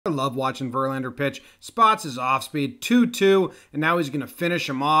I love watching Verlander pitch. Spots his off-speed, 2-2, and now he's going to finish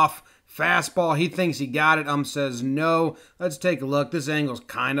him off. Fastball, he thinks he got it. Says no. Let's take a look. This angle's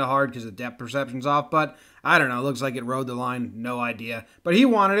kind of hard because the depth perception's off, but I don't know. Looks like it rode the line. No idea. But he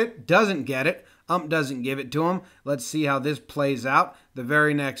wanted it. Doesn't get it. Doesn't give it to him. Let's see how this plays out. The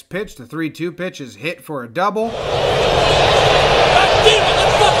very next pitch, the 3-2 pitch, is hit for a double. That's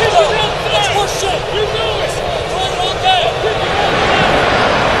horseshit. You know it. Run all day.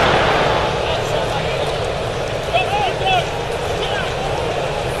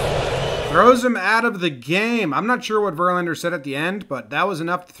 Throws him out of the game. I'm not sure what Verlander said at the end, but that was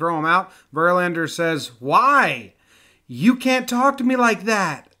enough to throw him out. Verlander says, "Why? You can't talk to me like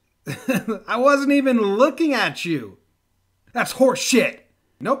that. I wasn't even looking at you. That's horse shit."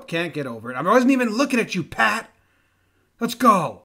 Nope, can't get over it. I wasn't even looking at you, Pat. Let's go.